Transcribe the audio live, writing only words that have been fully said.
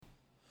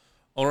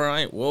All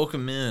right,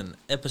 welcome in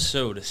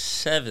episode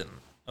 7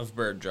 of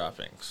Bird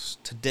Droppings.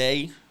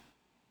 Today,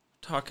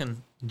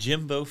 talking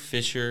Jimbo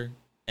Fisher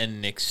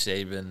and Nick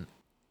Saban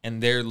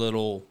and their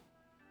little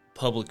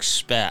public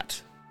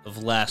spat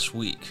of last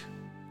week.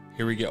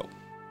 Here we go.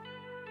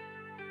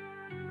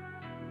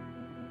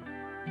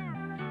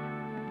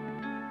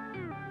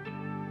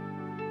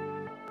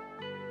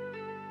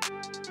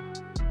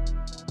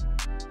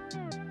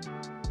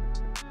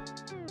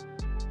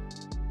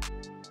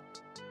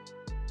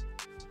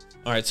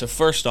 All right, so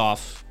first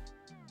off,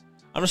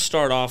 I'm going to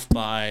start off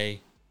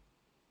by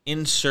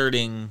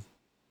inserting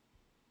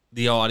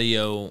the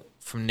audio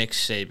from Nick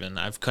Saban.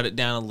 I've cut it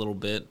down a little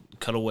bit,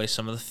 cut away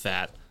some of the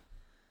fat.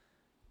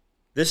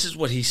 This is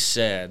what he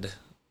said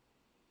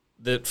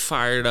that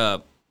fired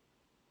up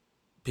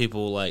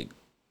people like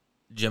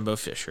Jimbo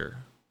Fisher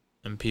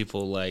and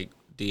people like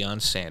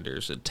Deion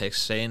Sanders at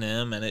Texas A&M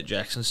and at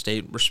Jackson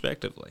State,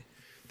 respectively.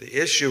 The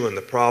issue and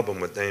the problem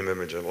with name,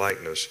 image, and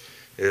likeness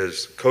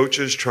is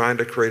coaches trying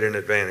to create an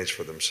advantage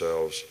for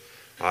themselves.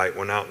 I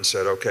went out and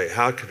said, okay,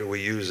 how could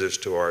we use this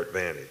to our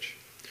advantage?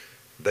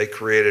 They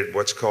created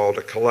what's called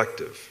a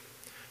collective.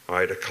 All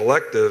right, a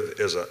collective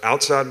is an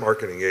outside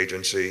marketing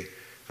agency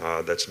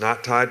that's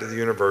not tied to the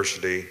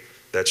university,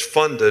 that's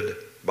funded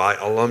by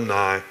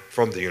alumni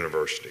from the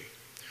university.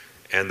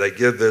 And they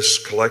give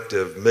this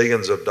collective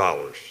millions of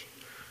dollars.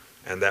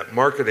 And that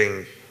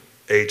marketing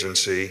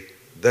agency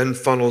then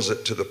funnels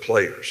it to the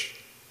players.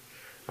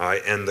 All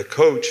right, and the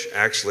coach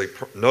actually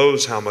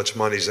knows how much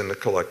money's in the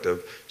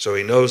collective, so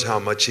he knows how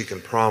much he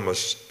can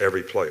promise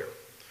every player.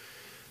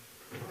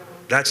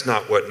 That's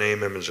not what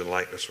name, image, and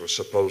likeness was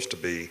supposed to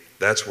be.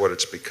 That's what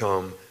it's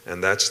become,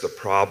 and that's the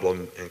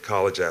problem in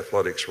college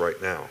athletics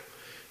right now.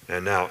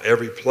 And now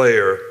every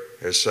player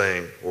is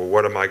saying, well,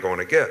 what am I going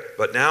to get?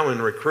 But now in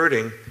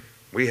recruiting,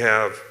 we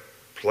have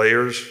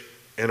players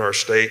in our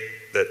state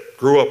that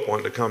grew up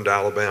wanting to come to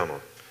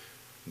Alabama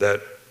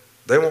that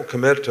they won't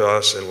commit to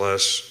us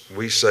unless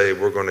we say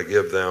we're going to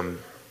give them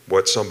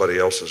what somebody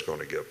else is going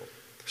to give them.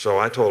 So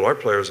I told our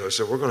players, I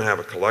said, we're going to have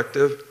a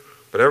collective,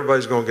 but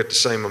everybody's going to get the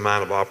same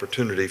amount of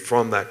opportunity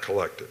from that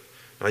collective.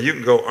 Now, you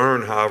can go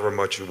earn however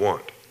much you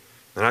want.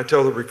 And I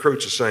tell the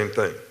recruits the same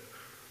thing,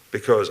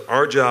 because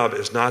our job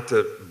is not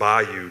to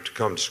buy you to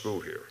come to school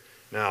here.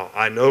 Now,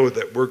 I know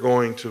that we're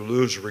going to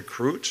lose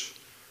recruits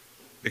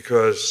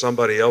because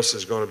somebody else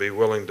is going to be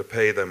willing to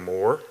pay them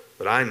more.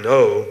 But I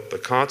know the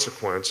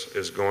consequence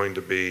is going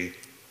to be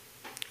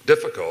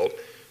difficult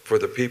for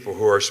the people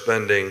who are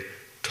spending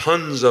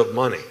tons of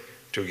money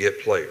to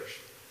get players.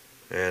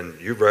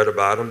 And you've read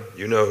about them.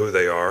 You know who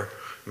they are.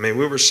 I mean,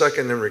 we were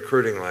second in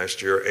recruiting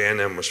last year.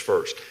 A&M was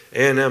first.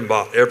 A&M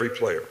bought every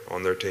player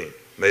on their team,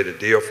 made a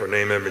deal for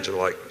name, image, and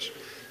likeness.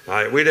 All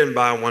right, we didn't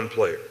buy one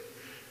player.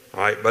 All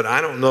right, but I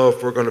don't know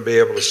if we're going to be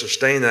able to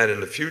sustain that in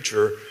the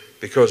future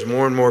because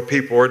more and more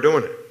people are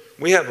doing it.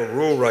 We have a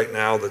rule right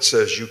now that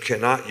says you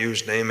cannot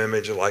use name,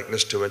 image, and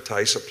likeness to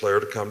entice a player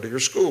to come to your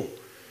school.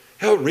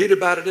 Hell, read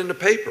about it in the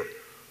paper.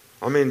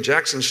 I mean,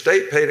 Jackson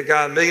State paid a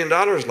guy $1 million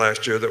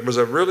last year that was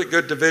a really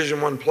good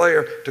Division I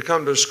player to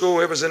come to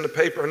school. It was in the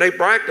paper, and they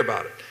bragged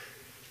about it.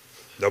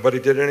 Nobody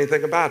did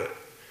anything about it.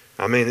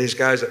 I mean, these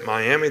guys at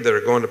Miami that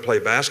are going to play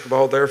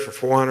basketball there for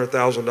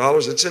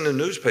 $400,000, it's in the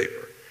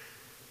newspaper.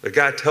 The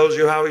guy tells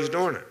you how he's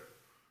doing it.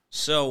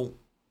 So,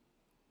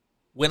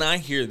 when I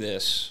hear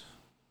this,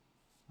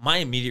 my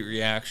immediate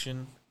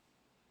reaction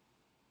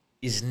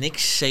is Nick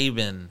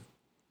Saban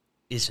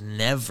is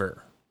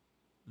never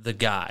the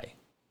guy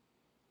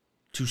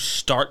to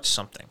start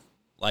something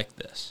like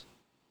this.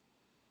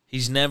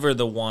 He's never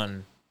the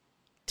one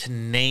to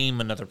name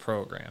another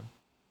program,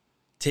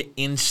 to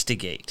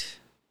instigate.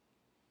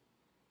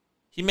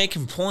 He may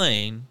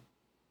complain.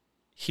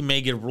 He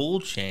may get a rule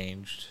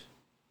changed.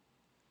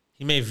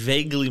 He may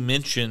vaguely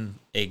mention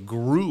a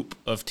group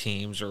of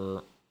teams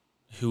or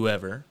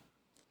whoever.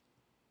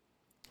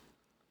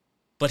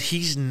 But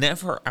he's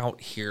never out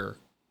here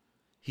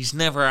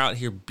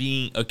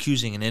being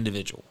accusing an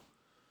individual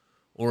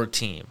or a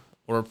team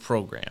or a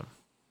program.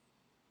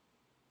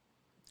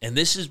 And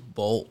this is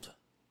bold.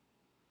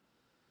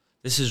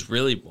 This is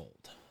really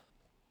bold.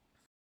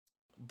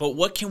 But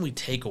what can we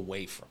take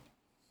away from it?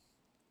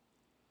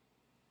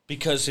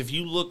 Because if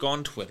you look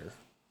on Twitter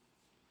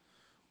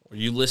or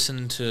you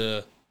listen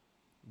to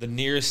the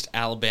nearest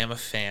Alabama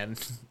fan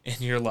in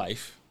your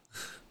life,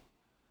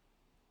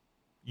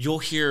 you'll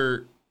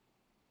hear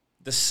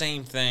the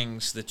same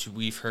things that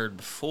we've heard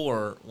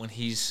before when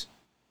he's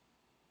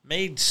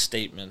made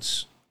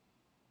statements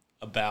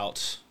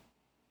about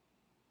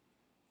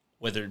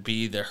whether it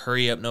be the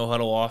hurry-up,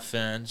 no-huddle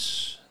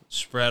offense,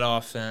 spread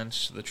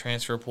offense, the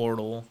transfer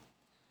portal.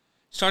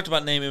 He's talked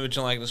about name, image,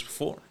 and likeness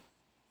before.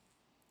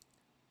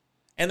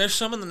 And there's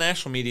some in the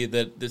national media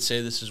that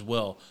say this as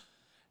well.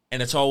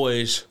 And it's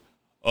always,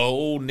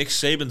 oh, Nick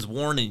Saban's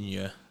warning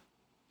you.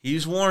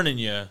 He's warning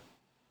you.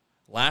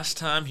 Last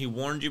time he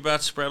warned you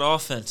about spread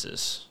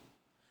offenses.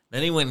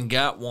 Then he went and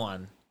got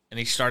one, and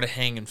he started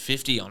hanging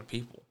 50 on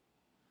people.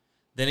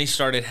 Then he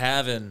started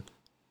having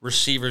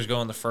receivers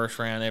go in the first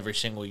round every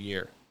single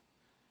year.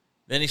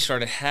 Then he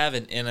started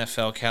having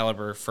NFL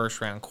caliber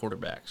first-round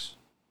quarterbacks.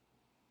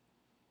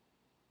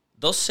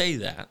 They'll say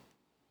that.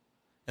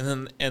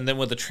 And then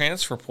with the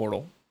transfer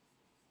portal,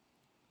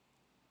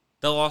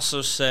 they'll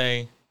also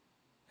say,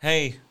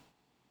 hey,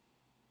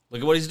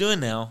 look at what he's doing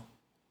now.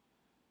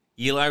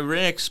 Eli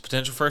Ricks,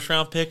 potential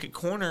first-round pick at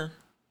corner.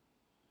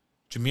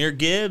 Jahmyr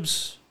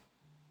Gibbs,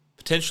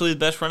 potentially the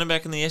best running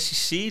back in the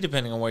SEC,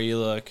 depending on where you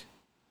look.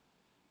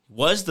 He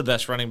was the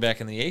best running back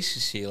in the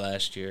ACC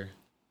last year.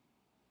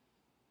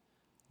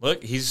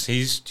 Look,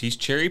 he's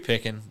cherry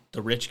picking.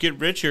 The rich get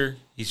richer.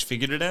 He's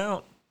figured it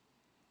out.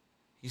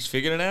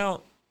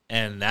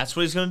 And that's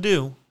what he's going to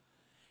do.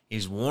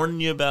 He's warning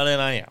you about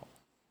NIL.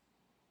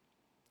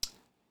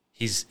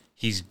 He's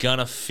going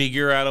to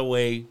figure out a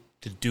way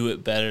to do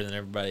it better than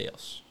everybody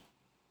else.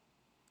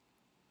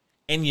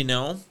 And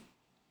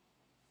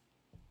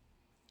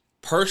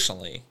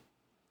personally,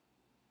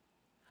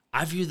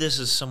 I view this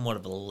as somewhat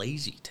of a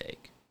lazy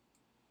take.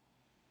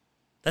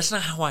 That's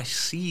not how I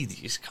see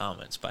these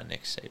comments by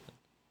Nick Saban.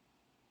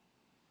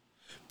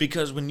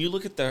 Because when you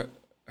look at the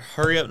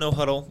hurry up, no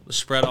huddle, the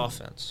spread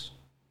offense,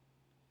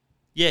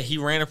 yeah, he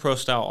ran a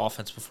pro-style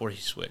offense before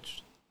he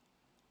switched.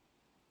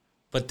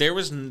 But there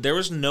was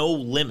no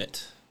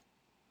limit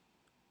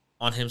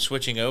on him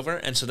switching over,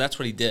 and so that's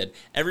what he did.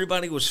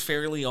 Everybody was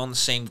fairly on the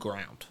same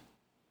ground.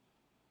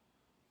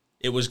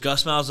 It was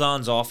Gus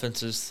Malzahn's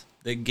offenses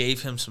that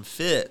gave him some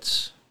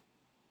fits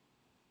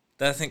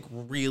that I think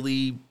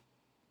really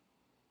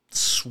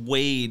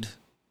swayed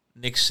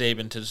Nick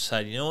Saban to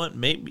decide, you know what,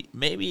 maybe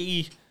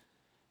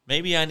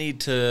I need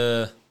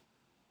to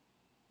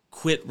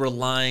quit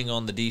relying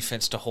on the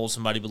defense to hold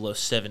somebody below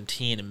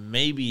 17, and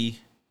maybe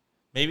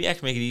I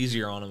can make it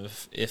easier on him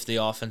if the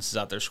offense is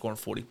out there scoring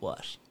 40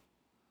 plus.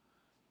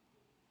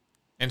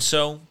 And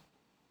so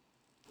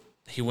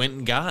he went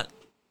and got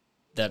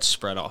that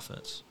spread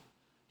offense.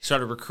 He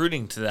started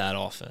recruiting to that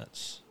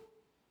offense.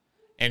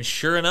 And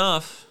sure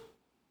enough,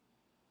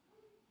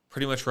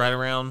 pretty much right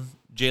around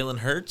Jalen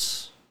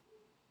Hurts,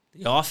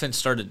 the offense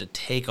started to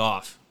take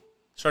off.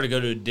 Started to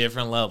go to a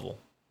different level.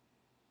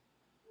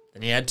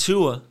 Then he had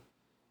Tua.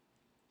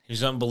 He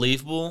was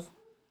unbelievable.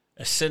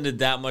 Ascended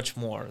that much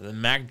more.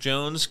 Then Mac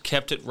Jones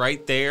kept it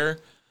right there.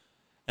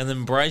 And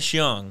then Bryce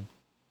Young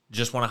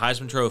just won a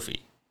Heisman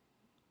Trophy.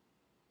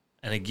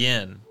 And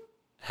again,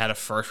 had a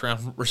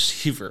first-round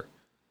receiver.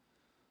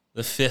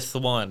 The fifth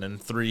one in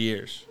 3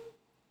 years.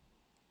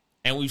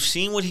 And we've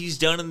seen what he's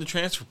done in the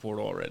transfer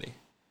portal already.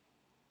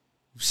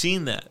 We've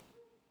seen that.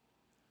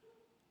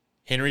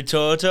 Henry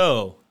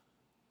To'oTo'o.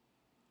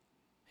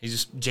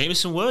 He's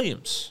Jameson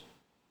Williams.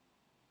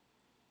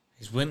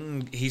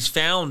 He's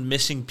found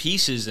missing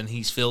pieces, and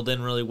he's filled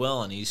in really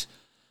well, and he's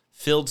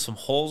filled some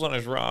holes on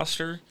his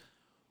roster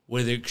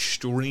with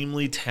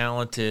extremely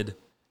talented,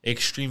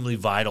 extremely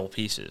vital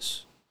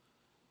pieces.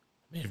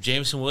 I mean, if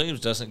Jameson Williams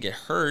doesn't get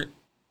hurt,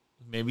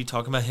 maybe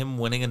talking about him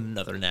winning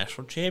another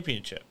national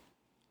championship.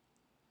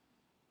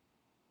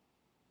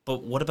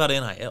 But what about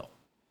NIL?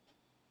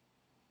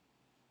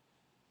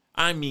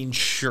 I mean,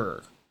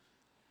 sure,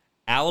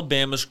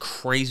 Alabama's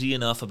crazy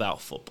enough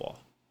about football.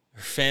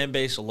 Their fan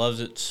base loves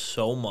it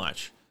so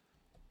much.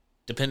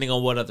 Depending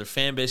on what other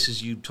fan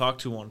bases you talk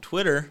to on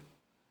Twitter,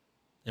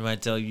 they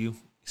might tell you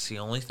it's the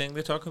only thing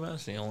they talk about,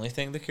 it's the only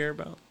thing they care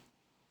about.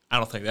 I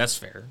don't think that's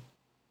fair.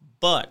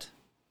 But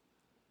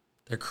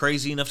they're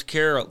crazy enough to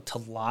care a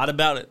lot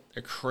about it.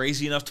 They're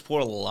crazy enough to pour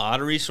a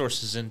lot of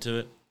resources into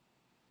it.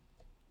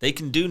 They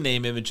can do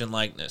name, image, and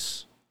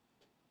likeness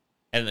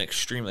at an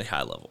extremely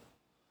high level.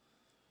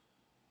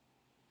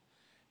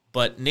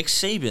 But Nick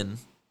Saban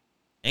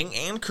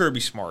and Kirby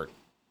Smart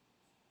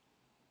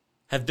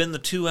have been the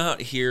two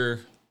out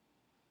here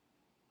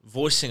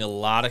voicing a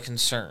lot of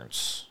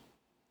concerns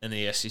in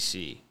the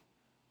SEC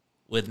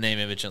with name,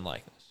 image, and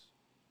likeness.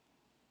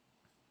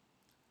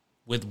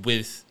 With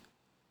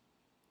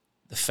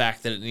the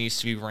fact that it needs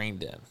to be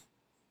reined in.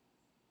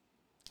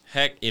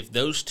 Heck, if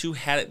those two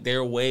had it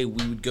their way,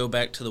 we would go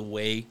back to the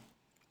way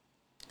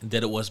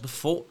that it was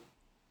before.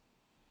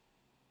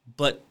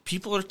 But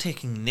people are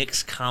taking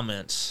Nick's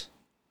comments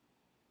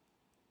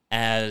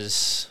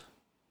as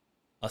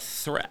a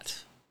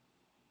threat.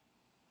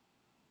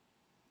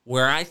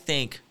 Where I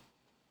think,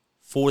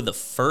 for the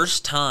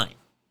first time,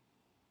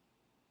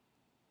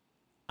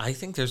 I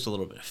think there's a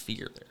little bit of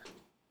fear there.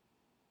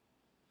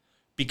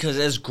 Because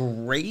as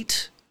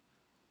great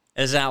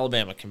as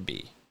Alabama can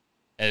be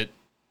at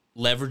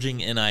leveraging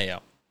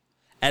NIL,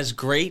 as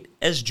great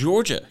as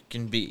Georgia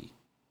can be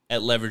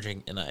at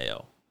leveraging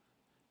NIL,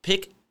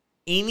 pick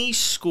any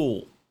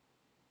school,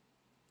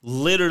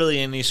 literally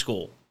any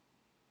school,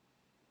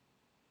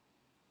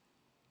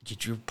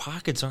 your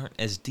pockets aren't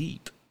as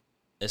deep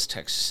as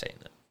Texas A&M.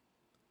 Your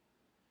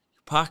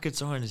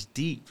pockets aren't as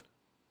deep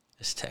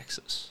as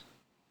Texas.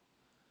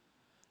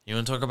 You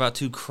want to talk about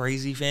two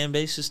crazy fan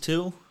bases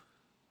too?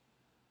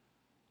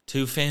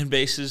 Two fan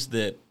bases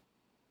that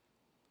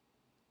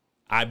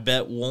I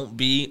bet won't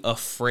be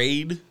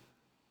afraid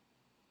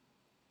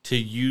to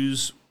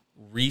use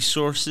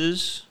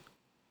resources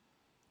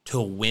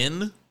to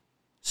win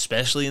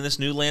especially in this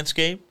new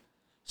landscape,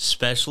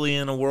 especially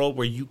in a world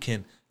where you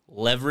can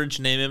leverage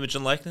name, image,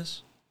 and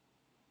likeness,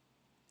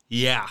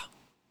 yeah.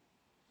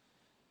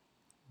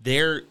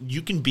 There,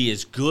 you can be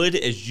as good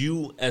as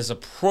you as a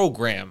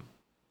program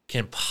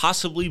can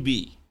possibly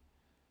be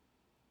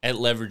at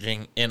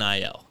leveraging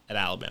NIL at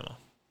Alabama.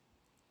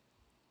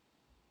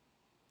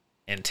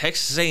 And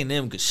Texas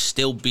A&M could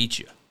still beat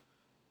you.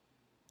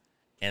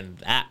 And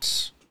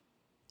that's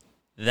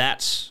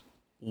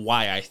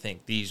why I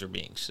think these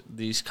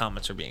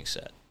comments are being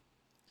said.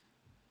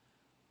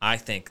 I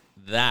think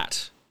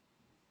that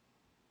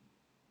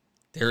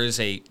there is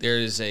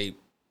a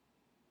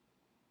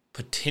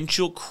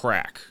potential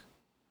crack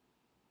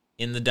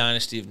in the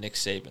dynasty of Nick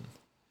Saban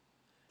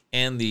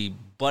and the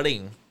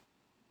budding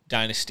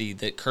dynasty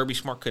that Kirby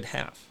Smart could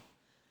have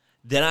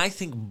that I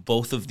think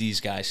both of these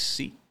guys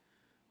see.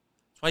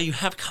 That's why you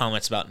have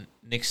comments about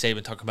Nick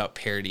Saban talking about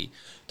parity,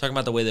 talking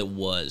about the way that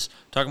was,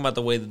 talking about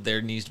the way that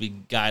there needs to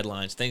be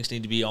guidelines, things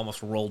need to be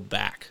almost rolled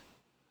back.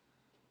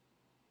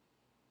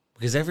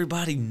 Because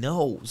everybody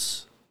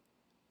knows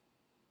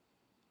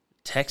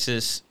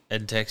Texas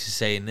and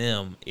Texas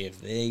A&M,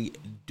 if they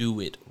do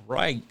it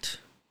right,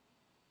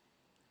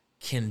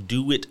 can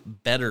do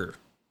it better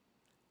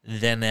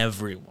than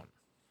everyone.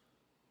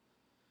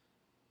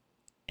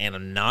 And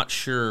I'm not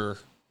sure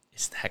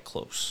it's that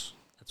close.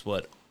 That's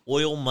what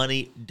oil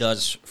money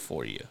does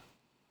for you.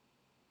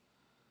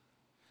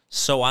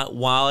 So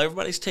while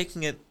everybody's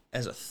taking it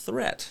as a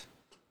threat,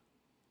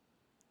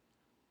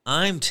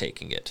 I'm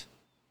taking it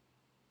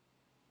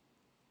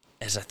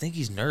as I think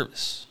he's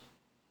nervous.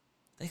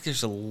 I think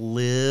there's a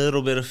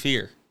little bit of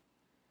fear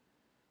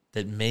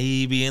that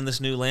maybe in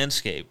this new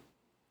landscape,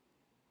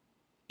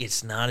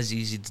 it's not as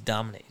easy to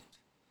dominate.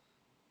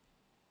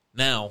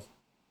 Now,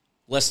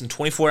 less than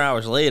 24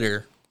 hours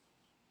later,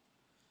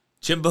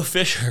 Jimbo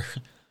Fisher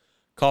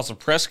calls a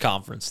press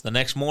conference the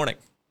next morning.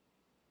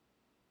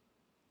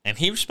 And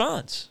he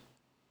responds.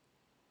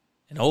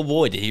 And oh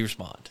boy, did he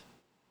respond.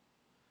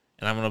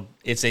 And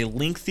it's a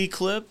lengthy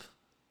clip,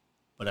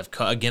 but I've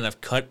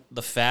cut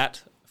the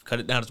fat. I've cut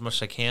it down as much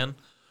as I can.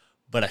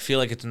 But I feel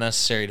like it's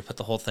necessary to put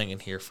the whole thing in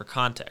here for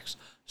context.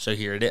 So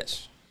here it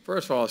is.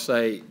 First of all, I'll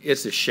say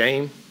it's a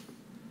shame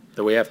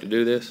that we have to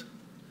do this.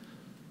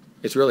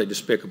 It's really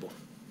despicable.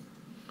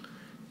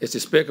 It's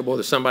despicable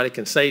that somebody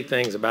can say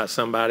things about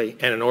somebody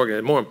and an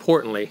organization. More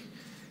importantly,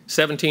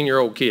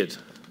 17-year-old kids.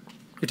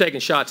 You're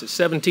taking shots at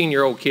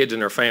 17-year-old kids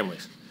and their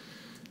families.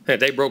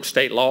 And they broke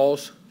state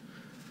laws.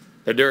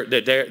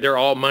 They're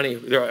all money.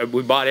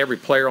 We bought every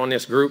player on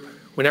this group.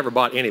 We never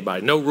bought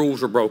anybody. No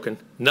rules were broken.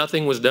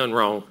 Nothing was done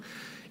wrong.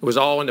 It was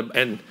all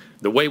in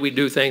the way we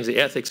do things, the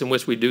ethics in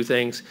which we do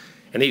things.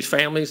 And these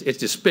families, it's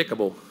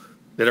despicable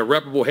that a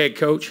reputable head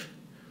coach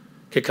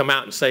could come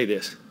out and say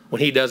this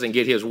when he doesn't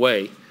get his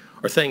way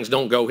or things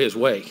don't go his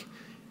way.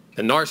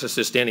 The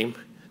narcissist in him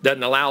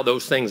doesn't allow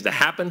those things to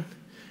happen, and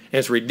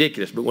it's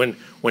ridiculous. But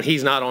when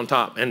he's not on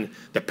top, and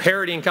the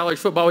parity in college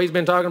football he's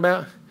been talking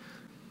about,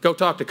 go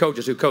talk to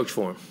coaches who coach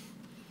for him.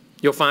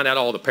 You'll find out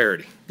all the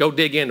parity. Go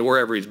dig into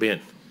wherever he's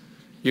been.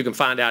 You can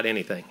find out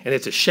anything. And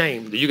it's a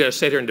shame that you got to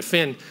sit here and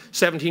defend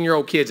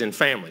 17-year-old kids and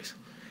families.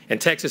 And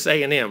Texas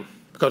A&M,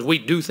 because we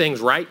do things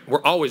right,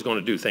 we're always going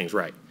to do things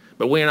right.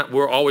 But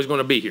we're always going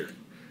to be here.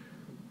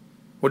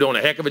 We're doing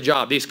a heck of a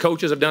job. These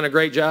coaches have done a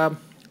great job.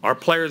 Our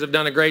players have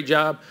done a great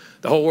job.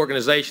 The whole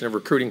organization of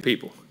recruiting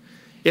people.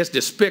 It's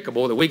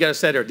despicable that we got to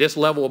sit here at this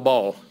level of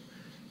ball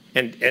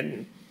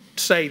and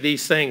say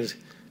these things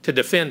to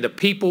defend the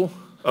people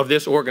of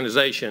this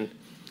organization,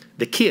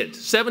 the kids,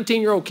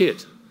 17-year-old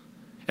kids,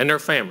 and their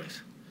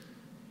families.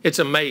 It's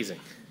amazing.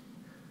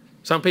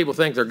 Some people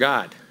think they're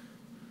God.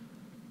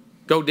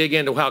 Go dig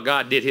into how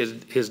God did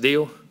his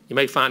deal. You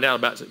may find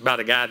out about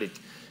a guy that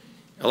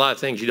a lot of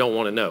things you don't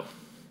want to know.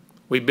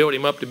 We built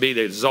him up to be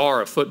the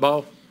czar of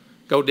football.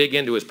 Go dig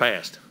into his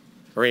past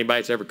or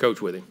anybody that's ever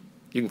coached with him.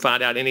 You can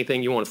find out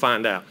anything you want to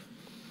find out,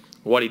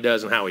 what he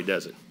does and how he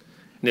does it.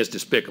 And it's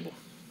despicable.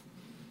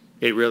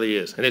 It really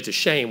is. And it's a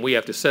shame we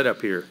have to sit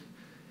up here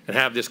and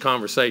have this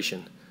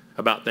conversation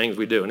about things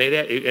we do. And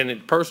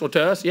it's personal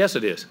to us? Yes,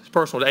 it is. It's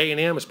personal to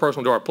A&M. It's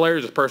personal to our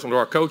players. It's personal to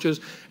our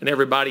coaches and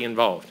everybody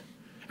involved.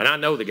 And I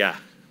know the guy.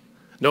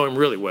 Know him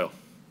really well.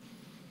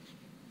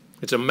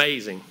 It's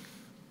amazing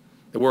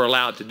that we're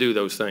allowed to do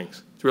those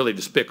things. It's really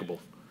despicable.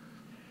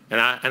 And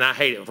I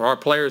hate it. For our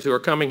players who are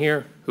coming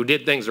here, who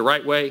did things the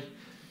right way,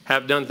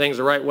 have done things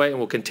the right way, and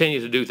will continue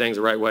to do things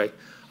the right way,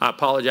 I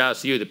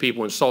apologize to you that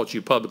people insult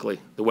you publicly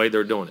the way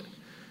they're doing it.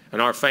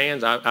 And our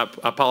fans, I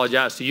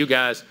apologize to you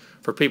guys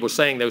for people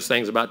saying those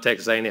things about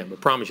Texas A&M. But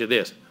I promise you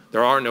this,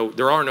 there are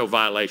no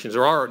violations.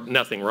 There are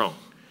nothing wrong.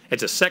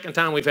 It's the second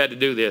time we've had to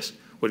do this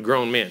with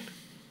grown men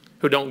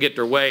who don't get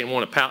their way and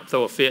want to pout,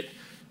 throw a fit,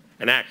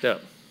 and act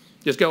up.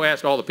 Just go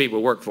ask all the people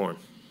who work for him.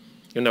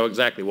 You'll know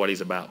exactly what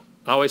he's about.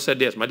 I always said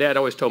this. My dad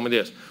always told me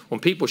this.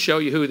 When people show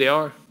you who they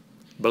are,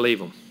 believe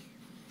them.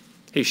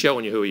 He's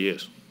showing you who he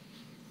is.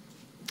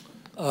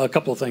 A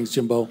couple of things,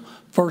 Jimbo.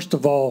 First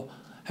of all,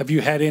 have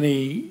you had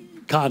any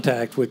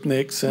contact with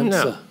Nick since?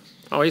 No.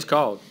 Oh, he's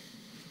called.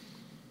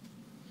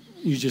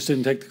 You just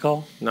didn't take the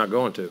call? Not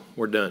going to.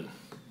 We're done.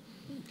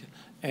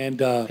 And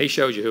He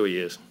shows you who he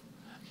is.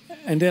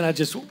 then I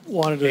just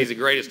wanted to. He's the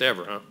greatest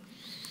ever, huh?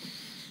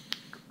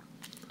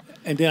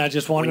 And then I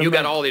just wanted When you to.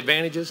 got all the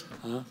advantages,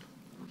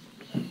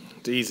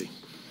 it's easy.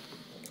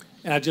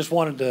 And I just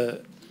wanted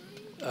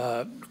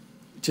to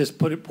just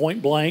put it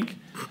point blank.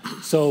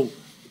 So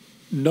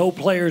no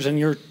players in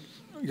you're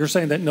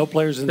saying that no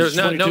players in There's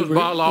this no 22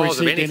 laws of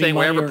received any anything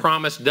we money ever or-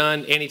 promised,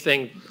 done,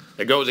 anything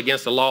that goes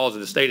against the laws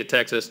of the state of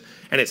Texas,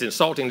 and it's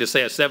insulting to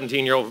say a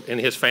 17-year-old and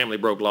his family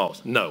broke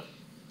laws. No.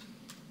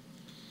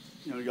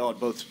 You know, y'all have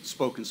both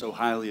spoken so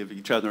highly of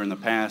each other in the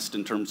past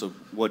in terms of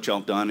what y'all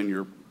have done in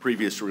your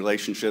previous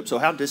relationship. So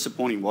how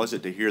disappointing was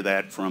it to hear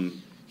that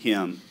from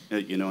him,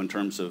 you know, in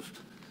terms of,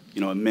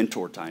 you know, a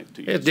mentor type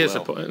to you It's as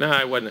well? disappointing. No,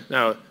 it wasn't.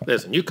 No,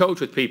 listen, you coach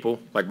with people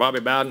like Bobby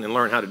Bowden and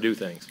learn how to do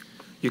things.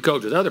 You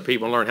coach with other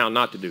people and learn how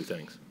not to do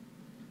things.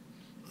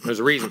 There's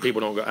a reason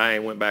people don't go, I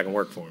ain't went back and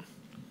worked for him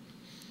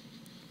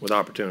with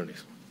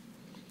opportunities.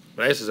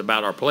 But this is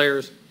about our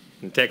players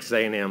and Texas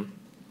A&M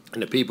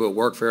and the people who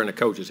work for and the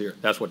coaches here.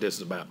 That's what this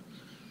is about.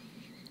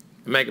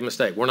 And make a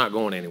mistake, we're not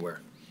going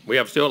anywhere. We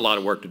have still a lot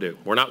of work to do.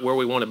 We're not where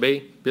we want to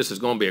be. This is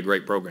going to be a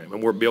great program,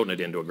 and we're building it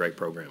into a great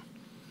program.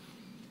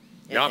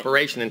 The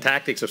operation and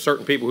tactics of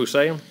certain people who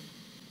say them,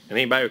 and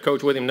anybody who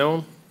coach with him know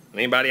them, and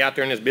anybody out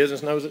there in this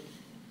business knows it.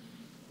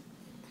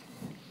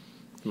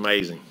 It's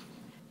amazing.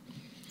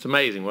 It's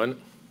amazing, wasn't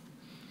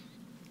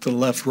it? To the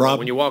left, Rob.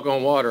 When you walk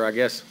on water, I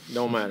guess it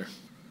don't matter.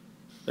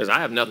 Because I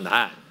have nothing to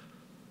hide.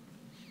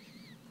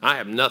 I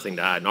have nothing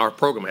to hide, and our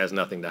program has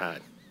nothing to hide.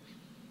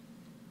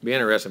 It'd be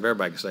interesting if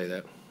everybody could say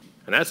that.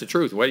 And that's the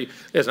truth. Listen,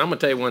 I'm going to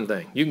tell you one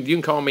thing. You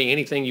can call me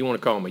anything you want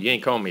to call me. You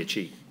ain't calling me a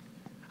cheat.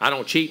 I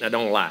don't cheat and I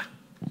don't lie.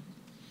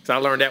 Because I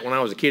learned that when I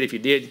was a kid. If you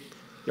did,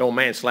 the old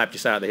man slapped you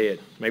side of the head.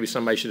 Maybe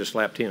somebody should have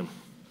slapped him.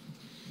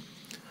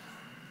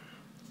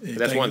 But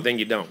that's one thing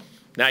you don't.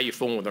 Now you're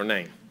fooling with their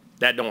name.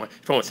 That don't.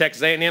 From a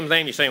Texas A&M's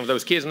name, you're saying with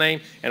those kids'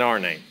 name and our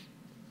name.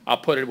 I'll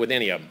put it with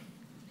any of them.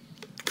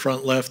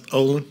 Front left,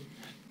 Olin.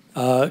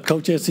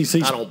 Coach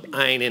SEC.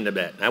 I ain't into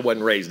that. I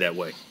wasn't raised that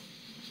way.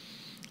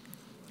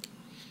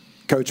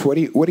 Coach, what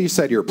do you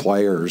say to your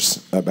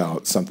players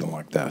about something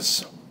like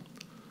this?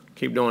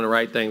 Keep doing the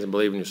right things and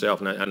believe in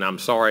yourself. And I'm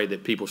sorry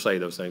that people say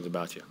those things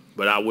about you,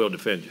 but I will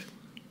defend you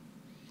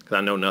because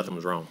I know nothing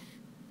was wrong.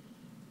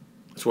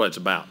 That's what it's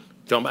about.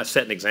 Talking about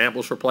setting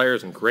examples for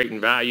players and creating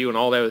value and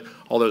all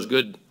those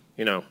good,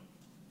 you know,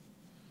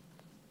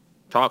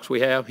 talks he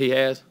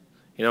has.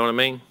 You know what I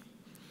mean?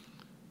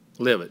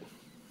 Live it.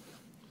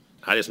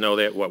 I just know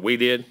that what we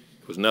did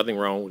was nothing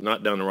wrong, was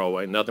not done the wrong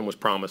way. Nothing was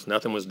promised,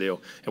 nothing was deal,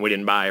 and we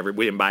didn't buy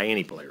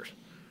any players.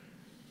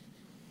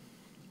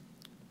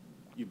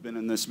 You've been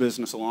in this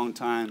business a long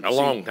time. A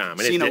long time.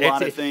 And seen a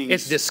lot of things.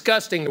 It's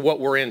disgusting what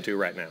we're into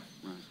right now,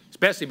 Right.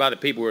 especially by the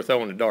people who are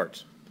throwing the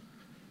darts,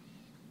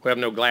 who have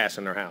no glass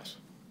in their house.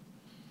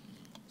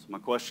 So my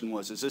question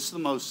was, is this the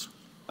most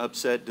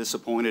upset,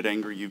 disappointed,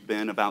 angry you've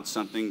been about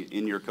something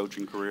in your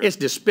coaching career? It's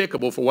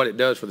despicable for what it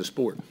does for the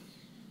sport.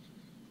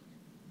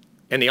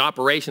 And the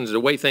operations, the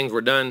way things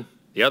were done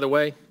the other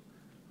way,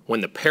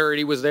 when the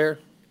parity was there,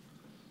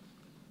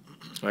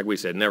 like we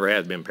said, never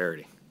has been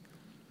parity.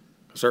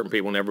 Certain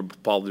people never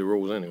follow the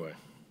rules anyway.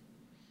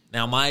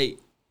 Now, my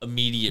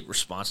immediate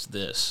response to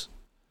this,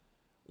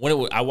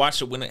 I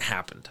watched it when it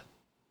happened,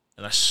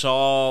 and I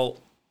saw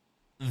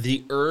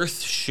the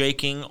earth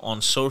shaking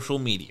on social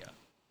media.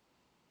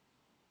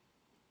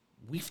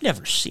 We've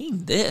never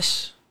seen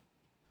this.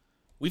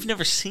 We've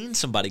never seen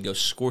somebody go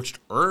scorched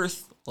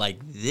earth like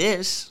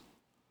this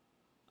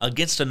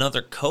against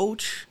another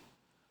coach,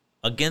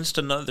 against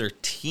another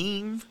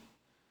team.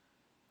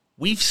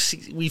 We've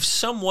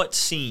somewhat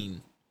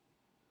seen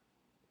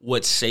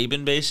what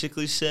Saban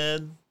basically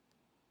said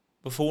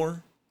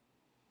before.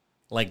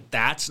 Like,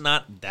 that's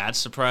not that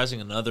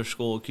surprising. Another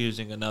school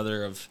accusing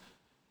another of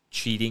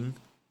cheating.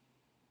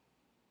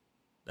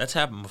 That's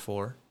happened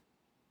before.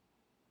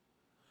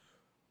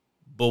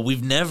 But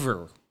we've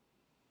never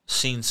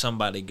seen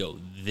somebody go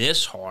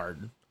this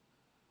hard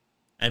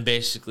and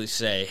basically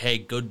say, hey,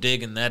 go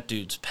dig in that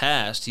dude's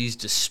past. He's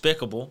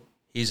despicable.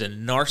 He's a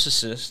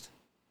narcissist.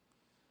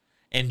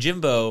 And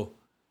Jimbo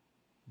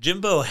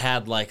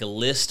had like a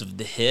list of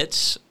the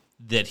hits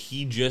that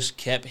he just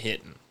kept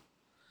hitting.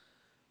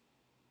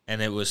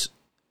 And it was,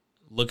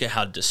 look at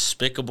how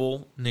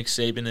despicable Nick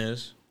Saban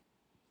is.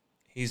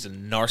 He's a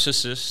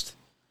narcissist.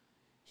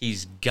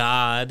 He's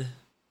God.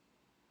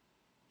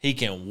 He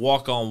can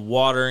walk on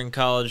water in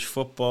college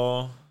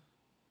football.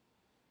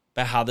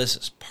 About how this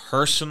is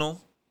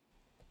personal.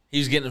 He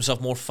was getting himself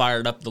more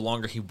fired up the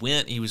longer he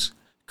went. He was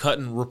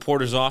cutting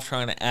reporters off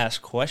trying to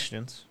ask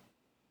questions.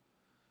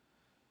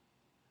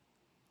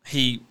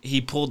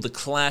 He pulled the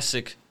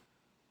classic,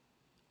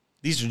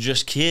 these are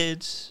just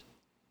kids,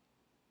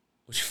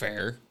 which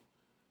fair.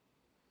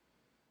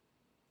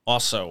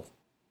 Also,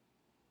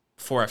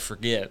 before I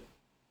forget,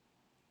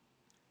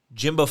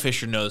 Jimbo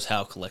Fisher knows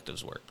how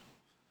collectives work.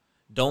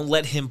 Don't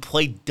let him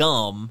play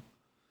dumb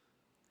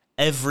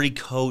every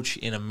coach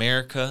in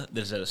America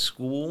that is at a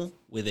school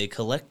with a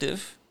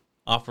collective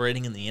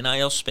operating in the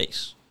NIL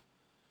space,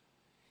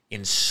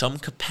 in some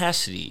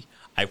capacity,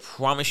 I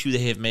promise you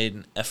they have made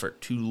an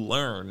effort to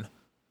learn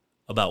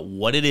about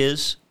what it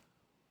is,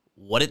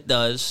 what it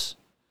does,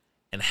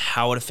 and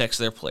how it affects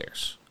their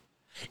players.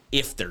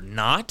 If they're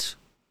not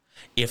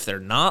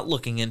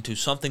looking into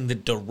something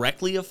that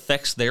directly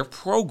affects their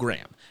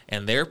program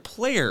and their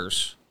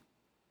players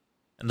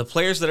and the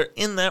players that are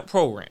in that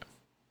program,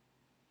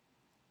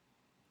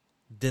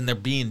 then they're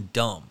being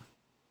dumb.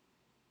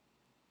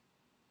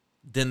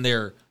 Then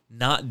they're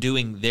not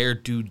doing their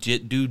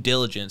due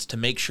diligence to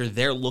make sure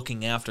they're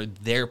looking after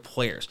their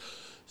players.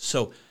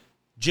 So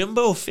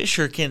Jimbo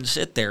Fisher can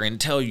sit there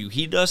and tell you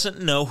he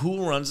doesn't know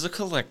who runs the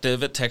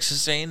collective at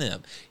Texas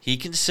A&M. He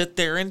can sit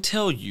there and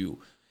tell you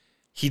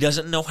he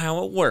doesn't know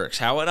how it works,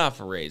 how it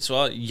operates,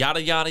 well,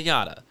 yada, yada,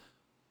 yada.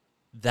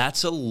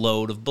 That's a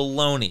load of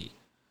baloney.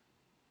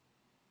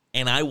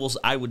 And I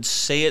would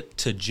say it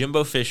to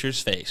Jimbo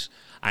Fisher's face.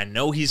 I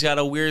know he's got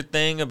a weird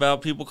thing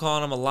about people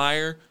calling him a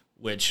liar,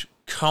 which,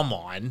 come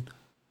on. You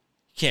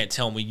can't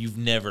tell me you've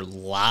never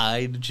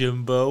lied,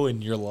 Jimbo,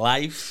 in your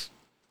life.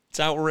 It's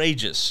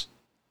outrageous.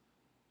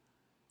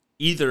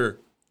 Either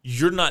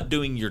you're not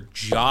doing your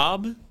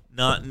job,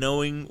 not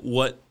knowing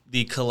what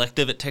the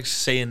collective at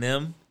Texas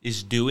A&M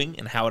is doing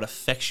and how it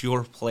affects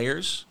your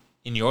players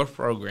in your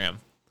program,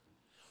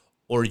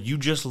 or you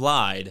just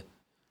lied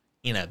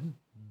in a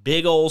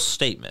big old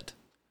statement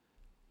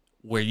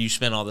where you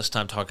spent all this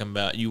time talking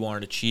about you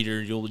aren't a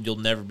cheater, you'll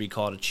never be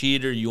called a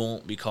cheater, you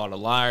won't be called a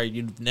liar,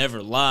 you've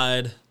never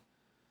lied.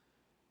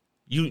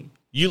 You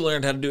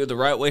learned how to do it the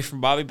right way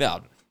from Bobby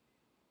Bowden.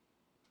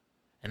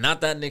 And not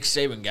that Nick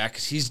Saban guy,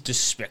 because he's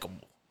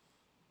despicable.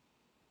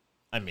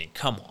 I mean,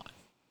 come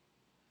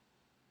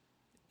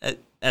on.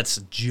 That's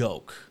a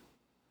joke.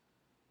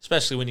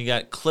 Especially when you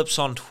got clips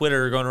on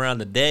Twitter going around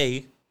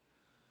today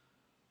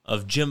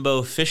of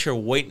Jimbo Fisher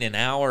waiting an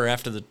hour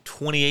after the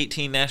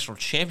 2018 National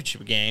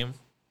Championship game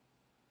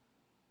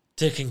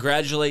to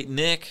congratulate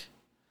Nick,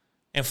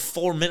 and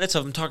 4 minutes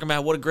of him talking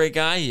about what a great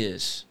guy he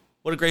is,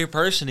 what a great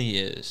person he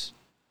is,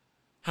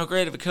 how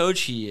great of a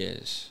coach he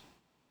is.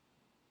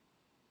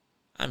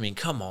 I mean,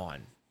 come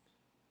on.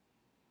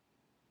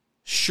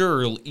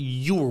 Sure,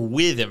 you were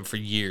with him for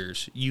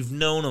years. You've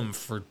known him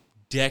for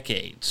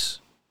decades.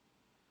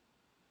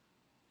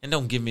 And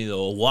don't give me the,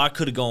 well, I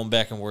could have gone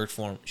back and worked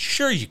for him.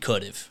 Sure, you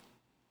could have.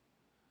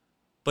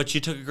 But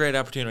you took a great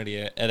opportunity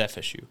at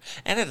FSU.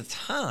 And at the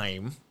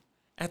time,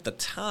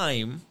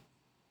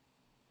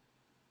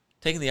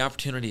 taking the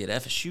opportunity at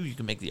FSU, you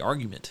can make the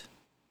argument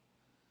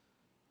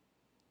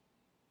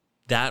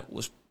that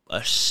was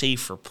a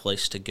safer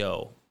place to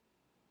go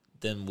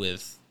than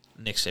with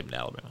Nick Saban,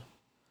 Alabama.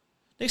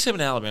 Nick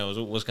Saban, Alabama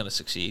was going to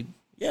succeed.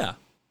 Yeah.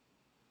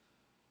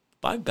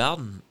 Bobby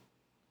Bowden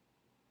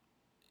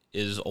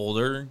is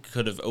older,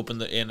 could have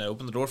opened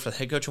the door for the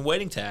head coach and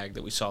waiting tag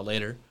that we saw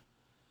later.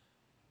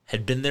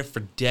 Had been there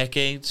for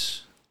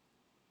decades.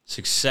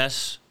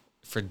 Success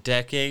for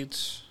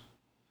decades.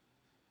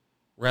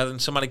 Rather than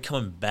somebody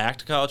coming back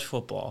to college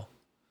football,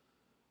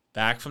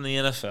 back from the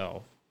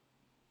NFL,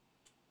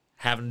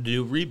 having to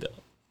do a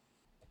rebuild.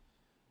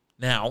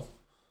 Now,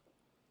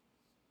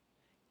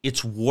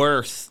 it's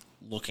worth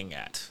looking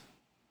at.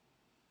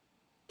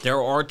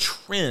 There are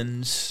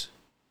trends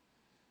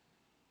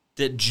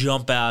that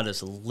jump out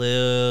as a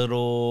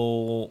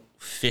little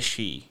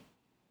fishy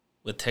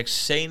with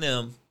Texas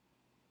A&M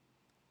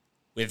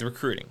with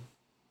recruiting,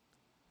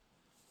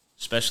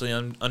 especially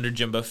under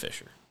Jimbo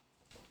Fisher.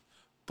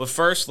 But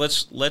first,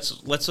 let's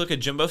look at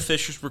Jimbo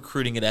Fisher's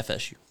recruiting at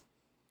FSU.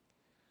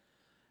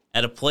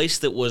 At a place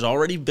that was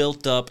already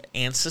built up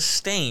and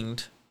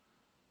sustained.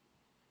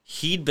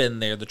 He'd been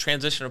there. The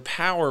transition of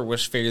power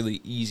was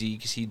fairly easy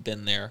because he'd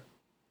been there.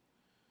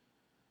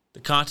 The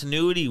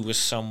continuity was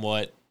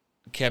somewhat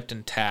kept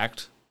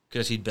intact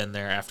because he'd been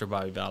there after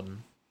Bobby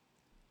Bowden.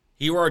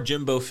 Here are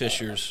Jimbo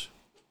Fisher's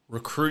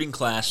recruiting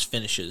class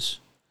finishes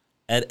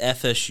at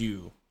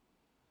FSU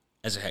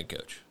as a head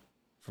coach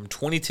from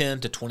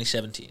 2010 to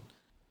 2017.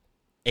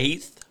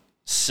 8th,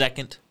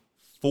 2nd,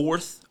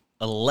 4th,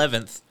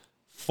 11th,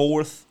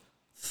 4th,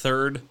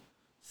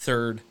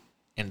 3rd,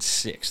 and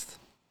 6th.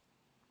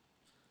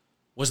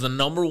 Was the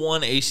number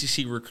one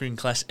ACC recruiting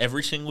class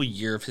every single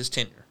year of his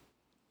tenure.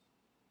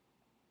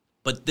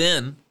 But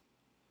then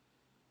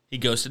he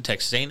goes to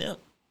Texas A&M.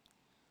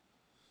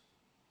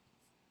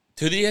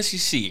 To the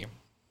SEC,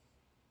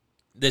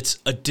 that's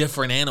a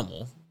different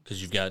animal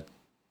because you've got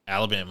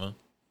Alabama,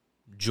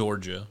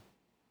 Georgia,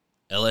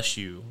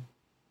 LSU,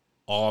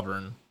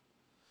 Auburn.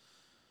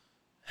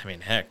 I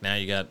mean, heck, now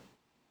you got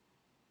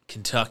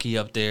Kentucky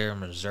up there,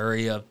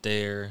 Missouri up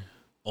there,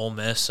 Ole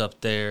Miss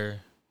up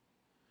there.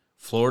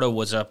 Florida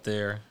was up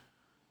there.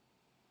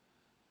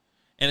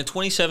 And in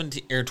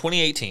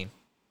 2018,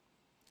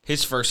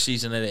 his first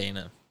season at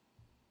A&M.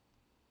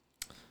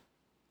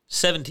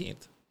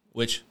 17th,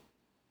 which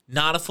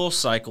not a full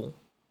cycle.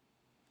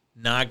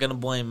 Not going to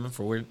blame him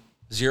for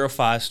 0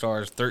 5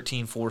 stars,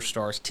 13 4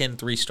 stars, 10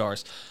 3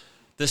 stars.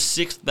 the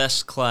 6th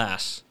best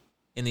class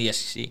in the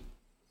SEC.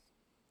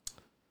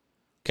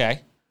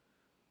 Okay.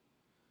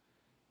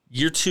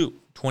 Year 2,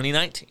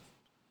 2019.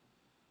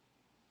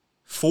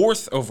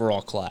 4th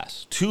overall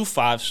class, 2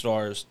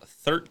 5-stars,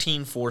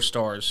 13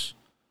 4-stars,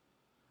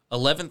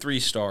 11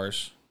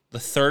 3-stars, the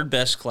 3rd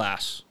best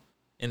class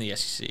in the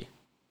SEC.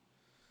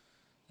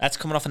 That's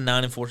coming off a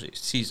 9-4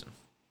 season.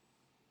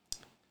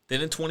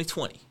 Then in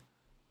 2020,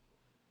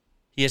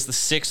 he has the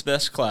 6th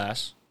best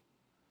class,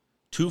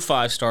 2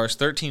 5-stars,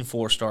 13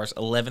 4-stars,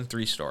 11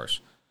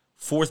 3-stars,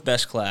 4th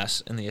best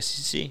class in the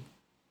SEC.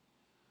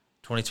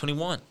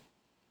 2021,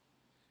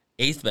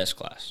 8th best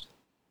class,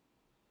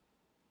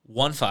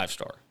 1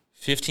 5-star,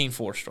 15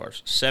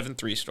 4-stars, 7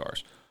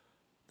 3-stars,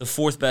 the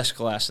 4th best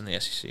class in the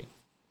SEC.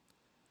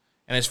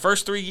 And his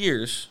first 3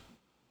 years,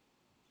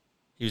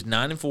 he was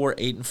 9-4,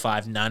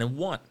 8-5,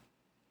 9-1.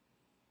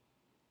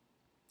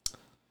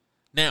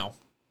 Now,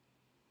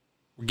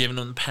 we're giving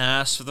him the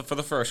pass for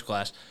the first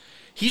class.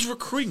 He's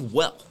recruiting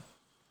well.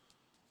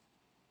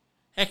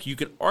 Heck, you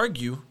could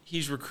argue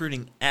he's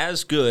recruiting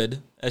as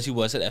good as he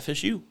was at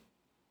FSU,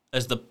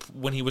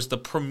 when he was the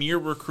premier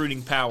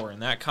recruiting power in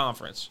that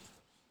conference.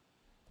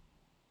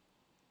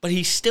 But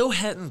he still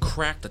hadn't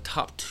cracked the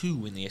top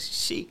 2 in the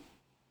SEC.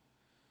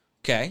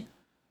 Okay.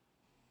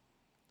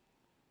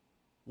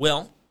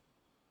 Well,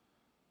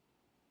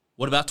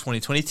 what about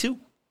 2022?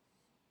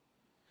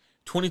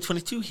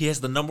 2022, he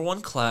has the number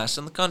 1 class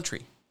in the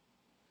country.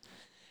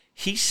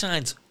 He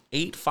signs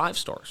 8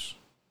 5-stars,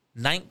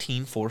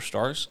 19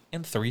 4-stars,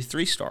 and 3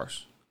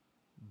 3-stars.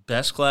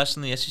 Best class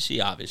in the SEC,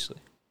 obviously.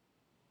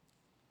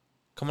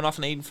 Coming off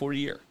an 8-4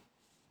 year.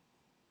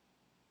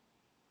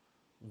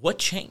 What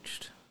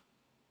changed?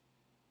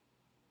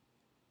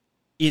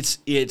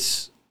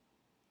 It's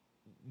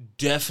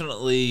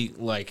definitely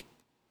like,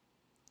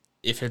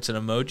 if it's an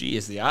emoji,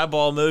 it's the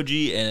eyeball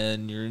emoji,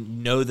 and you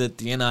know that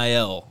the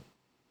NIL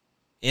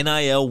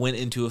went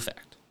into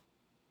effect.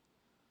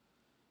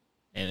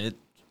 And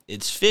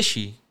it's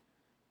fishy.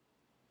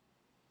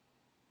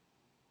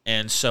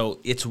 And so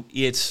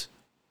it's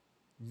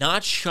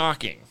not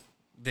shocking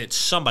that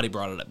somebody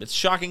brought it up. It's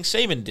shocking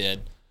Saban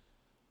did,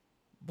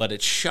 but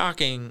it's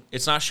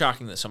not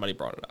shocking that somebody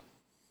brought it up.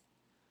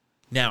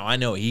 Now, I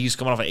know he's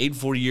coming off an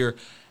 8-4 year,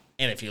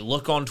 and if you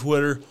look on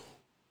Twitter,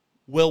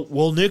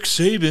 well, Nick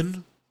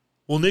Saban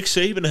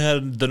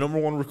had the number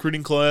 1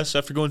 recruiting class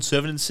after going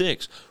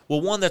 7-6.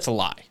 Well, one, that's a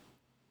lie.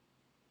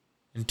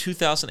 In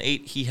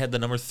 2008, he had the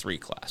number 3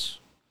 class.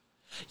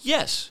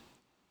 Yes,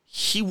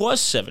 he was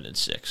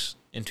 7-6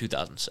 in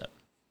 2007.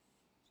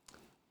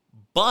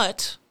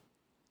 But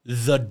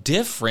the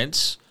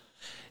difference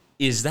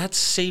is that's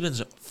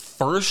Saban's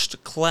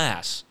first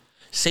class.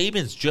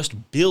 Saban's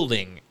just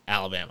building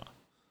Alabama.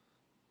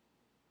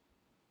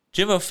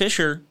 Jimbo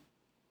Fisher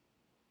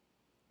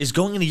is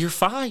going into year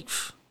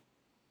 5.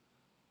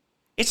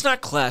 It's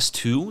not class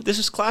 2. This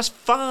is class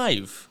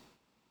 5.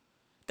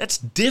 That's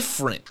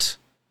different.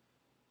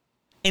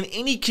 And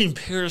any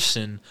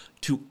comparison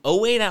to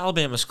 08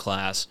 Alabama's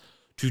class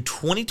to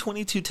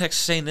 2022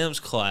 Texas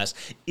A&M's class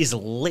is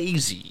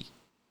lazy.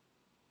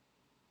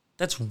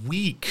 That's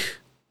weak.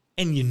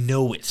 And you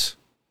know it.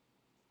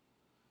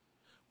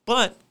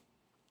 But,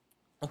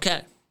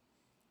 okay.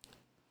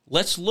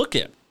 Let's look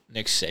at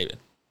Nick Saban.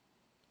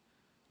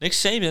 Nick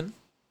Saban,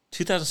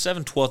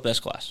 2007, 12th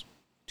best class.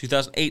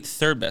 2008,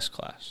 3rd best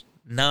class.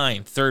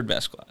 9, 3rd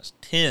best class.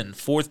 10,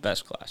 4th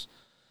best class.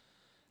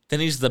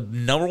 Then he's the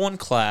number 1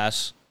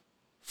 class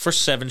for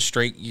 7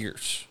 straight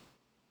years.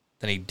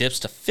 Then he dips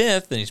to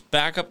 5th, then he's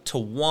back up to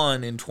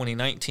 1 in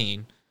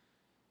 2019.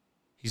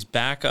 He's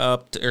back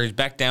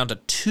down to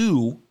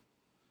 2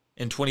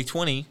 in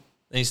 2020.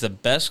 Then he's the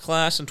best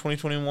class in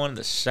 2021,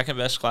 the 2nd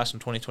best class in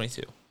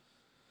 2022.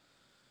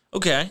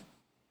 Okay.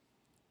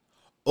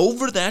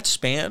 Over that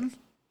span,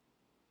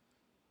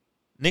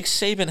 Nick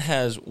Saban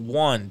has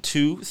 1,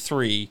 2,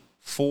 3,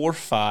 4,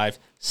 5,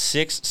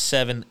 6,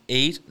 7,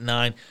 8,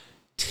 9,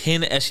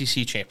 10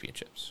 SEC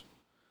championships.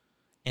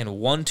 And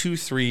 1, 2,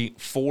 3,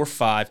 4,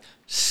 5,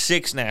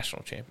 6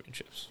 national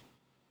championships.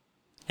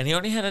 And he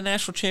already had a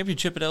national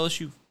championship at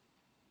LSU.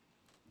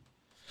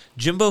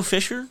 Jimbo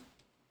Fisher,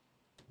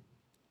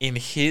 in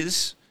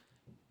his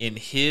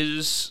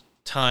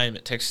time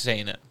at Texas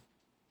A&M,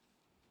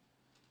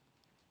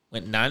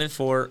 went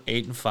 9-4,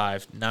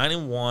 8-5,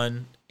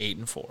 9-1,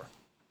 8-4.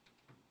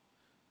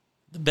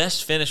 The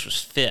best finish was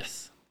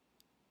 5th.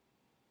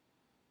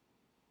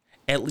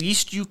 At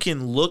least you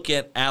can look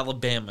at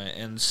Alabama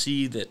and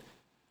see that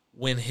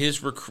when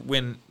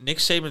Nick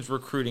Saban's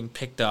recruiting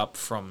picked up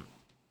from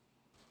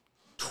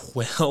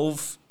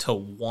 12 to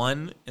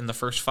 1 in the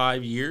first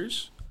 5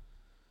 years,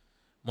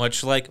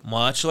 much like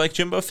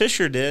Jimbo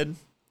Fisher did,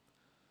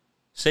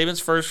 Saban's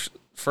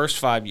first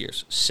 5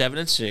 years,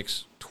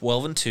 7-6,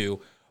 12-2,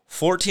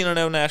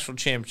 14-0 national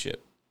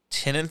championship,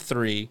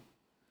 10-3,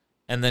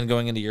 and then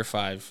going into year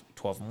 5,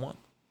 12-1.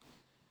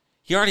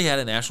 He already had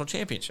a national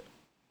championship.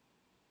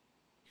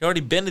 He'd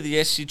already been to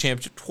the SEC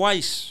championship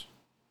twice.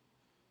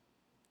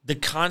 The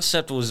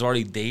concept was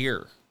already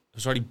there. It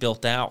was already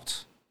built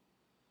out.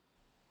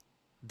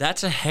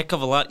 That's a heck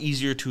of a lot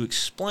easier to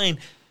explain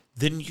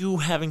than you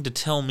having to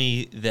tell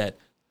me that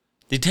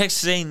the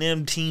Texas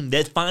A&M team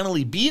that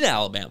finally beat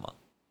Alabama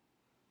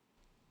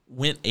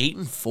went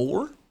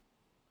 8-4.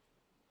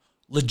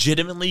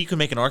 Legitimately, you can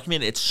make an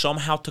argument it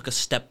somehow took a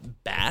step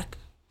back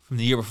from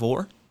the year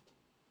before.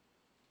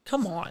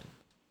 Come on.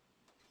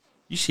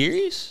 You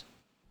serious?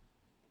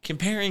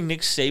 Comparing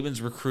Nick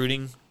Saban's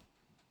recruiting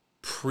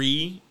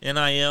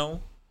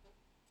pre-NIL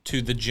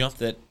to the jump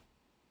that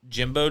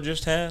Jimbo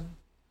just had,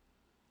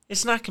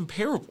 it's not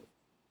comparable.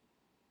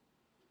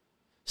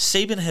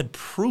 Saban had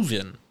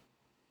proven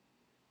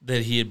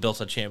that he had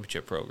built a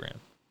championship program.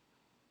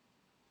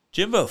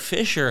 Jimbo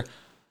Fisher,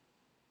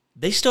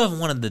 they still haven't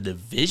won the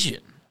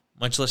division,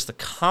 much less the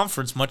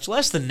conference, much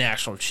less the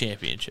national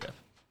championship.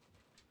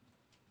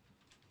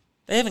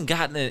 They haven't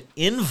gotten an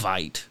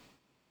invite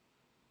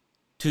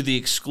to the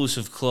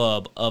exclusive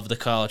club of the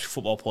college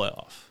football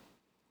playoff.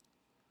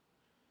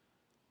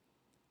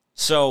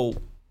 So,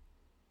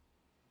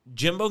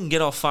 Jimbo can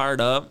get all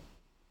fired up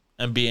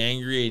and be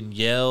angry and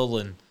yell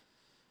and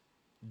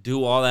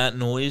do all that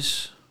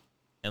noise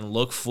and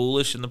look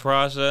foolish in the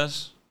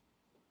process.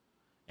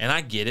 And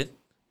I get it.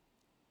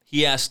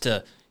 He has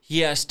to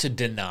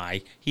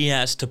deny. He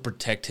has to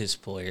protect his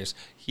players.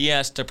 He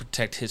has to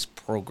protect his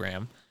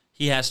program.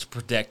 He has to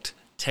protect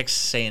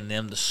Texas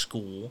A&M, the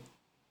school.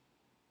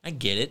 I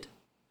get it.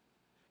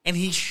 And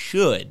he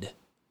should.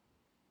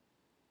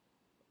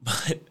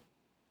 But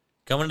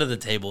coming to the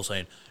table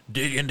saying,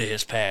 dig into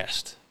his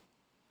past.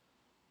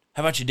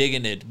 How about you dig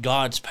into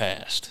God's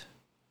past?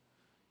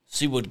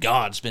 See what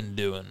God's been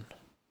doing.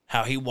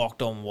 How he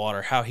walked on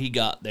water. How he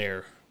got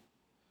there.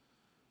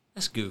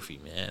 That's goofy,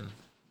 man.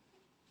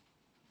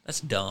 That's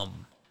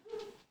dumb.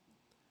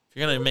 If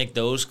you're going to make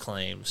those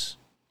claims,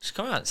 just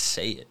come out and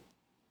say it.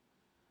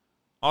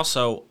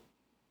 Also,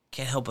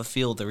 can't help but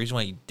feel the reason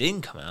why you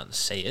didn't come out and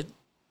say it,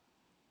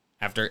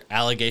 after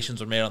allegations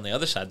were made on the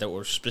other side that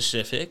were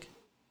specific,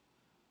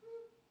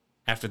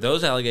 after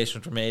those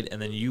allegations were made,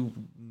 and then you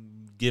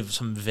give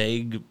some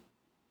vague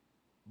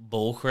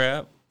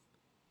bullcrap,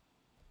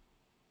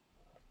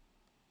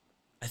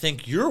 I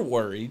think you're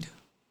worried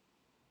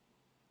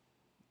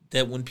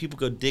that when people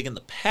go dig in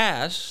the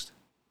past,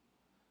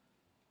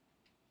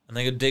 and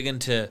they go dig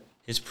into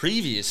his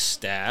previous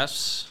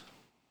staffs,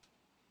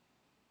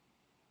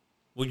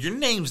 well, your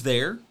name's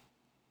there.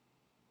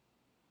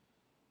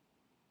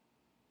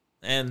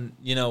 And,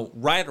 you know,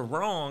 right or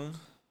wrong,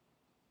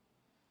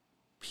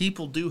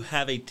 people do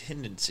have a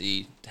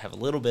tendency to have a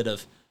little bit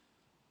of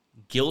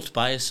guilt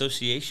by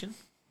association.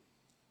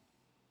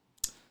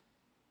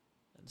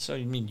 And so,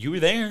 I mean, you were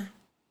there.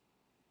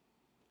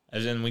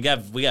 As in, we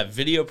got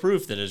video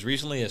proof that as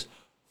recently as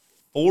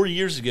 4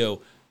 years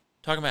ago,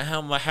 talking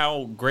about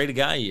how great a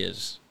guy he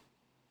is.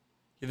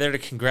 You're there to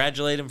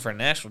congratulate him for a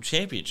national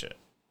championship.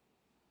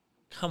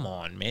 Come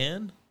on,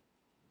 man.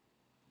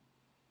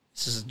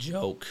 This is a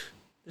joke.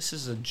 This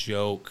is a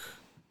joke.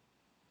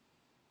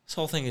 This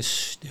whole thing is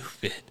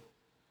stupid.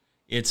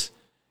 It's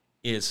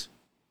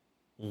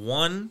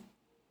one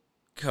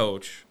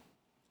coach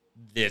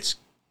that's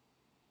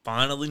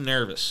finally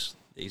nervous.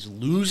 He's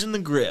losing the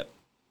grip.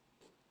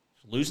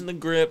 Losing the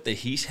grip that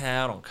he's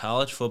had on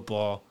college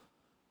football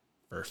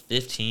for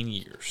 15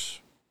 years.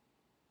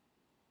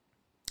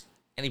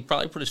 And he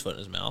probably put his foot in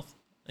his mouth.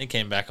 And he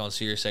came back on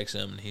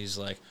SiriusXM and he's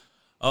like,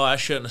 oh, I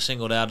shouldn't have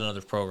singled out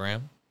another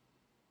program.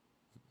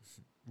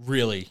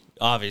 Really,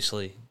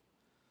 obviously.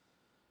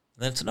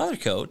 And then it's another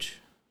coach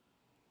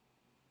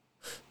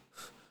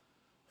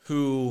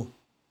who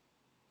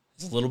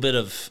has a little bit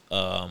of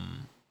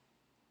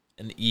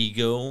an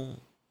ego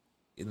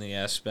in the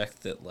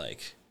aspect that,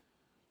 like,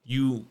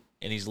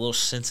 and he's a little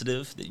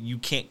sensitive, that you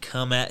can't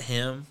come at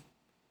him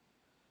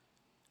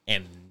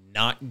and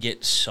not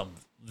get some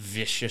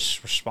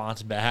vicious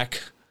response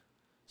back.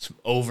 Some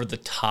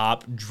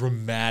over-the-top,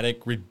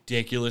 dramatic,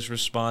 ridiculous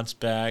response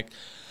back.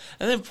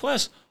 And then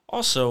plus,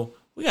 also,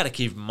 we got to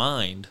keep in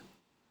mind,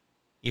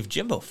 if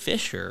Jimbo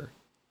Fisher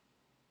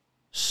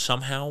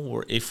somehow,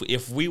 or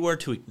if we were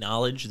to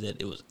acknowledge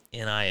that it was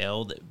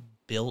NIL that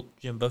built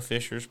Jimbo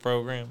Fisher's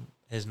program,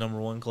 his number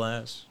one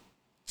class,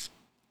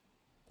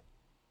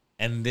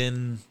 and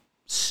then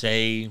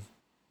say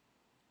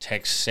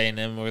Texas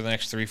A&M over the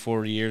next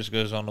 3-4 years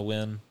goes on to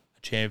win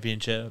a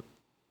championship,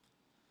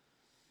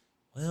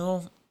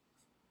 well,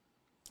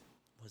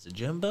 was it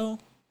Jimbo?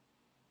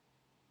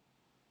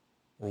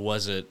 Or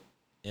was it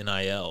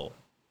NIL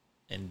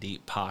and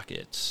deep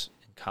pockets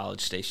in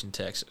College Station,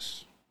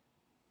 Texas?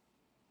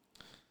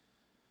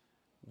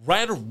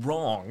 Right or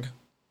wrong,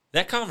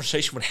 that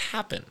conversation would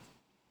happen.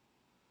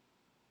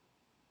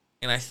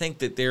 And I think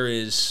that there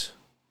is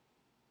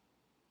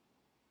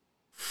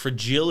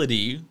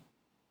fragility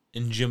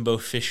in Jimbo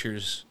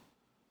Fisher's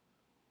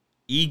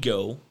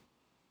ego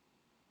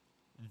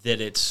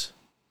that it's,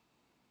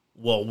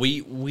 well,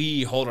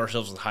 we hold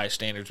ourselves to high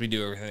standards. We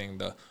do everything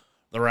the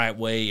right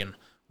way, and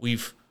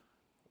we've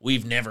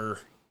never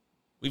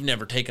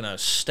taken a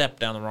step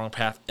down the wrong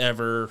path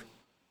ever.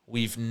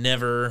 We've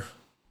never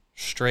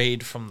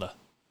strayed from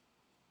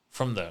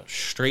from the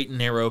straight and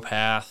narrow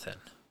path, and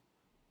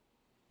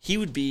he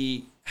would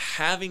be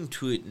having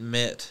to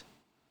admit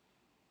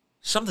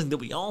something that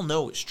we all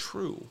know is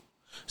true,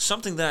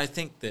 something that I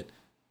think that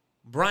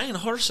Brian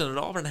Harsin at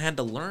Auburn had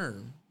to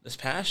learn this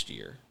past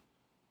year,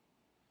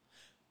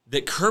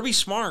 that Kirby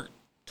Smart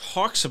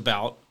talks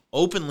about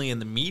openly in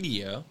the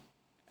media,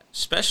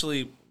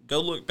 especially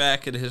go look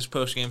back at his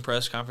post-game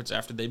press conference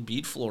after they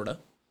beat Florida.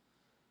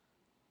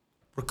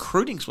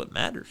 Recruiting's what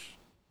matters.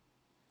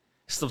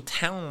 It's the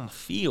talent on the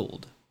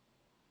field.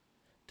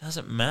 It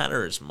doesn't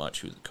matter as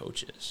much who the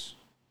coach is.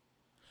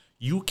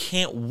 You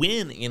can't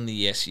win in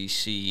the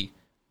SEC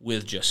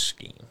with just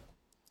scheme.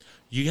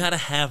 You got to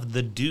have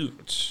the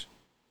dudes.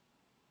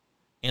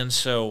 And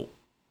so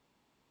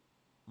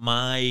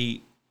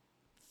my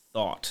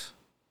thought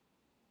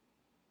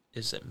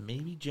is that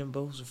maybe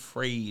Jimbo's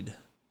afraid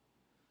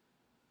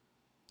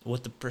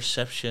what the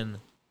perception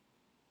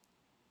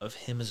of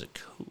him as a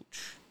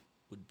coach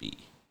would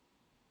be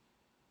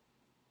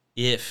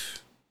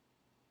if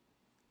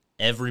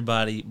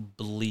everybody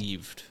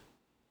believed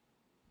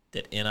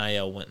that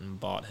NIL went and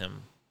bought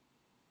him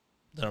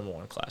the number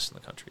one class in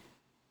the country.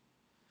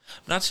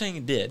 I'm not saying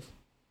it did.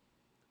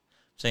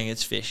 I'm saying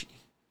it's fishy.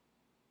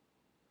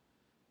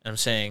 I'm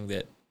saying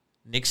that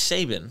Nick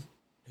Saban,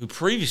 who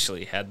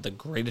previously had the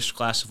greatest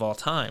class of all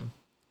time,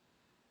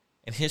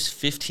 and his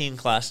 15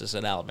 classes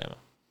at Alabama,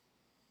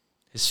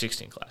 his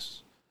 16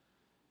 classes,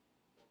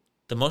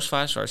 the most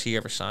 5-stars he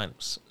ever signed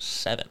was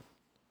 7.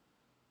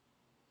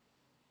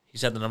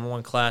 He's had the number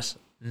one class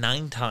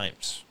 9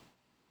 times.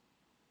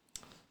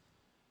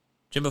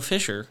 Jimbo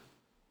Fisher,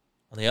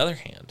 on the other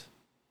hand,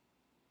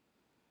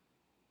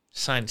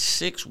 signed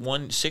 6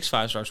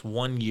 5-stars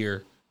 1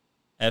 year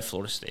at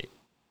Florida State.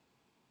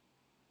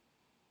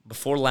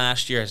 Before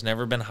last year, has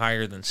never been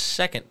higher than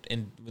second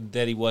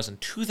that he was in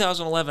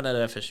 2011 at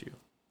FSU.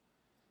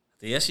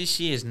 The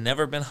SEC has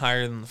never been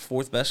higher than the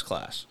 4th best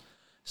class.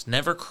 It's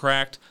never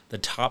cracked the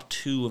top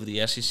 2 of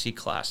the SEC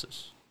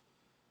classes.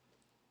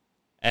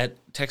 At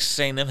Texas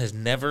A&M has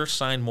never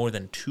signed more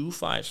than 2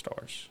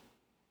 5-stars.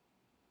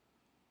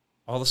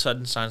 All of a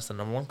sudden signs the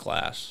number one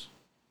class,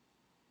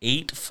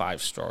 8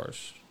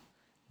 5-stars,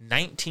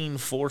 19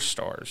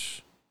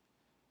 4-stars,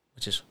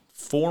 which is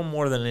 4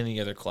 more than any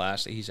other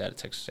class that he's at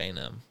Texas A&M.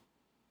 And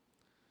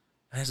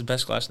has the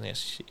best class in the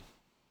SEC.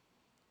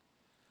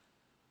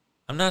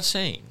 I'm not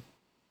saying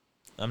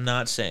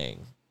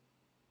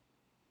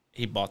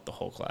he bought the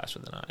whole class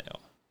with NIL.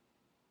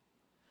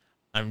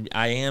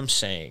 I am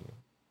saying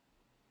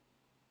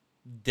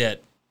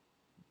that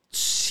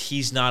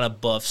he's not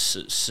above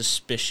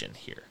suspicion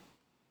here.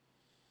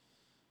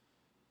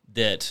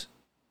 That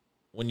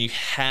when you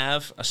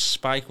have a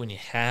spike, when you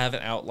have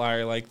an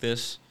outlier like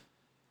this,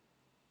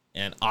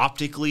 and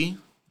optically,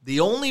 the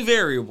only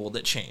variable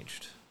that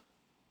changed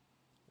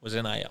was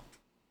NIL.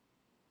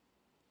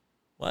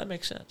 Well, that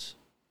makes sense.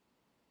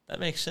 That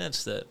makes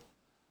sense that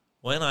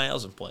when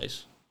NIL's in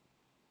place,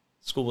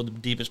 school with the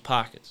deepest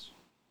pockets,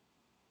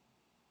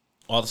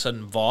 all of a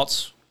sudden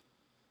vaults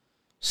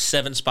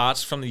 7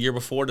 spots from the year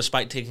before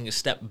despite taking a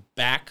step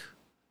back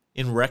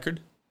in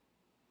record.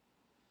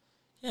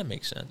 Yeah, it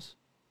makes sense.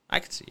 I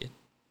can see it.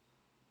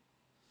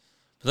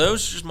 But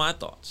those are just my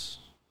thoughts.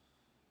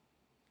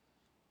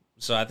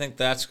 So I think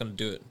that's going to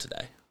do it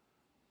today.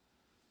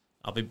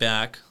 I'll be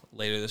back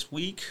later this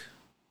week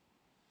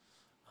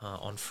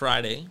on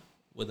Friday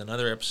with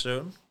another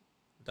episode.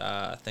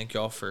 Thank you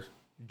all for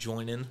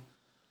joining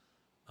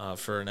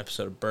for an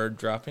episode of Byrd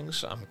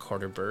Droppings. I'm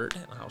Carter Byrd,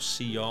 and I'll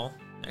see y'all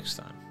next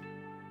time.